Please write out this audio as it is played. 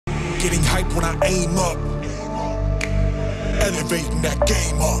getting hype when I aim up, elevating that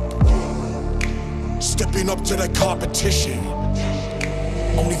game up, stepping up to the competition.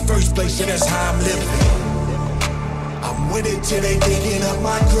 Only first place, and that's how I'm living. I'm with it till they digging up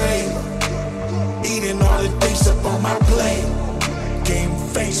my grave, eating all the things up on my plate. Game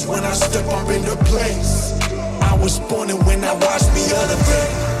face when I step up into place. I was born and when I watched me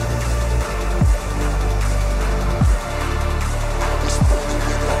elevate.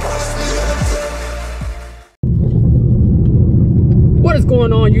 What is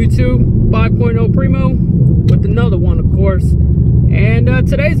going on, YouTube? 5.0 Primo with another one, of course. And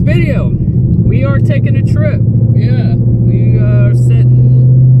today's video, we are taking a trip. Yeah, we are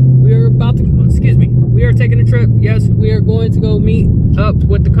taking a trip. Yes, we are going to go meet up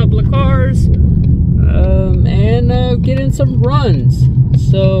with a couple of cars and get in some runs.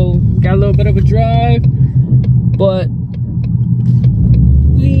 So, got a little bit of a drive, but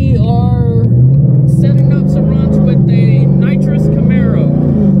we are setting up some runs with a Nitrous Camaro.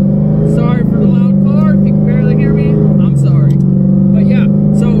 Sorry for the loud car. If you can barely hear me, I'm sorry. But yeah,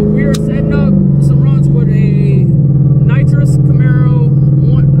 so we are setting up some runs with a Nitrous Camaro.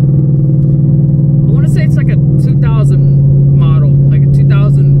 I want to say it's like a 2000 model, like a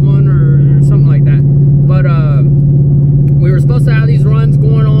 2001 or something like that. But we were supposed to have these runs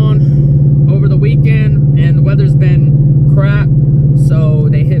going on over the weekend, and the weather's been crap. So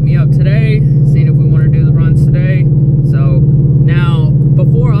they hit me up today, seeing if we want to do the runs today. So now,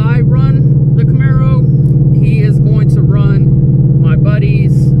 before I run the Camaro, he is going to run my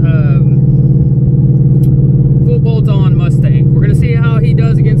buddy's full bolt-on Mustang. We're going to see how he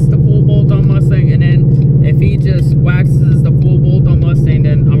does against the full bolt-on Mustang, and then if he just waxes the full bolt-on Mustang,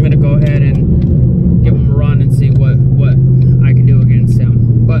 then I'm going to go ahead and give him a run and see what I can do against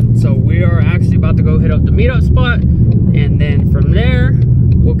him. But so we are actually about to go hit up the meetup spot, and then from there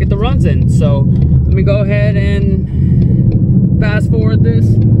we'll get the runs in. So let me go ahead and fast forward this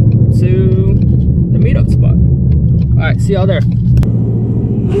to the meetup spot. All right, see y'all there.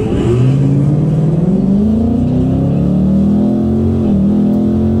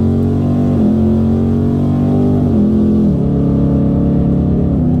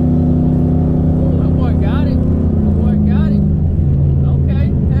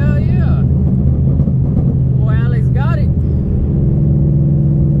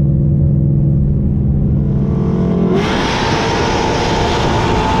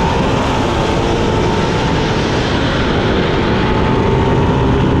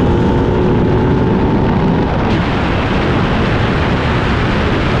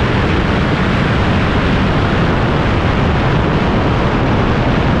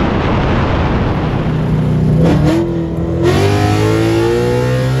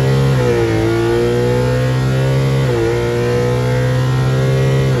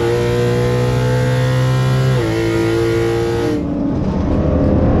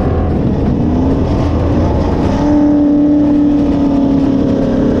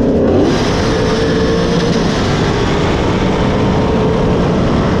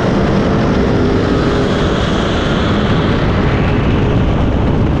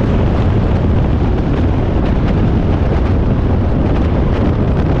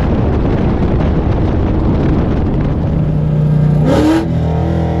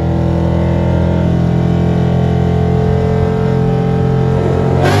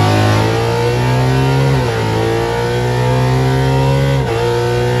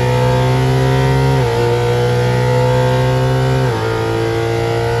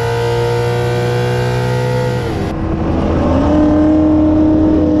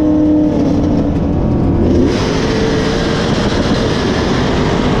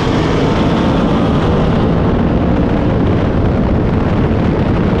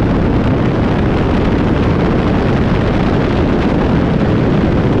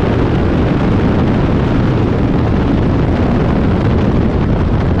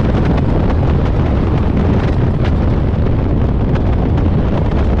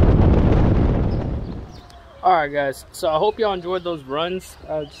 Alright guys, so I hope y'all enjoyed those runs.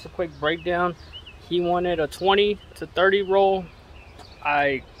 Just a quick breakdown. He wanted a 20 to 30 roll.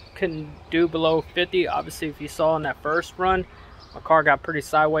 I couldn't do below 50. Obviously, if you saw in that first run, my car got pretty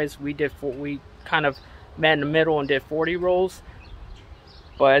sideways. We kind of met in the middle and did 40 rolls.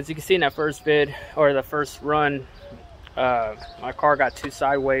 But as you can see in that first vid, or the first run, my car got too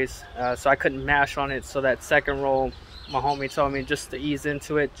sideways, so I couldn't mash on it. So that second roll, my homie told me just to ease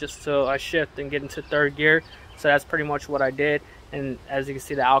into it, just till I shift and get into third gear. So that's pretty much what I did, and as you can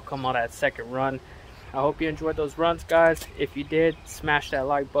see the outcome on that second run. I hope you enjoyed those runs, guys. If you did, smash that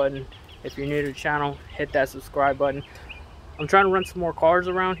like button. If you're new to the channel, hit that subscribe button. I'm trying to run some more cars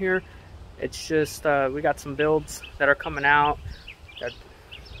around here. It's just we got some builds that are coming out that,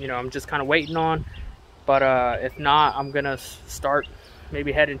 you know, I'm just kind of waiting on. But if not, I'm gonna start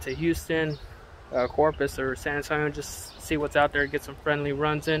maybe heading to Houston, Corpus, or San Antonio, just see what's out there, get some friendly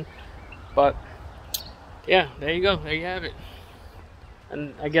runs in. But yeah, there you go, there you have it.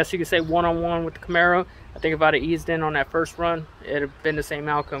 And I guess you could say one-on-one with the Camaro. I think if I'd have eased in on that first run, it'd have been the same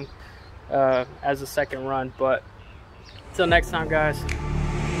outcome as the second run. But until next time, guys.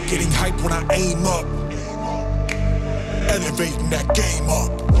 Getting hype when I aim up, elevating that game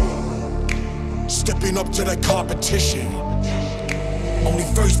up, stepping up to the competition. Only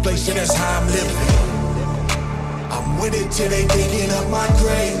first place, and that's how I'm living. I'm winning till they digging up my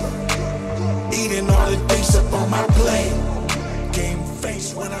grave, eating all the things up on my plate. Game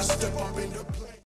face when I step up in the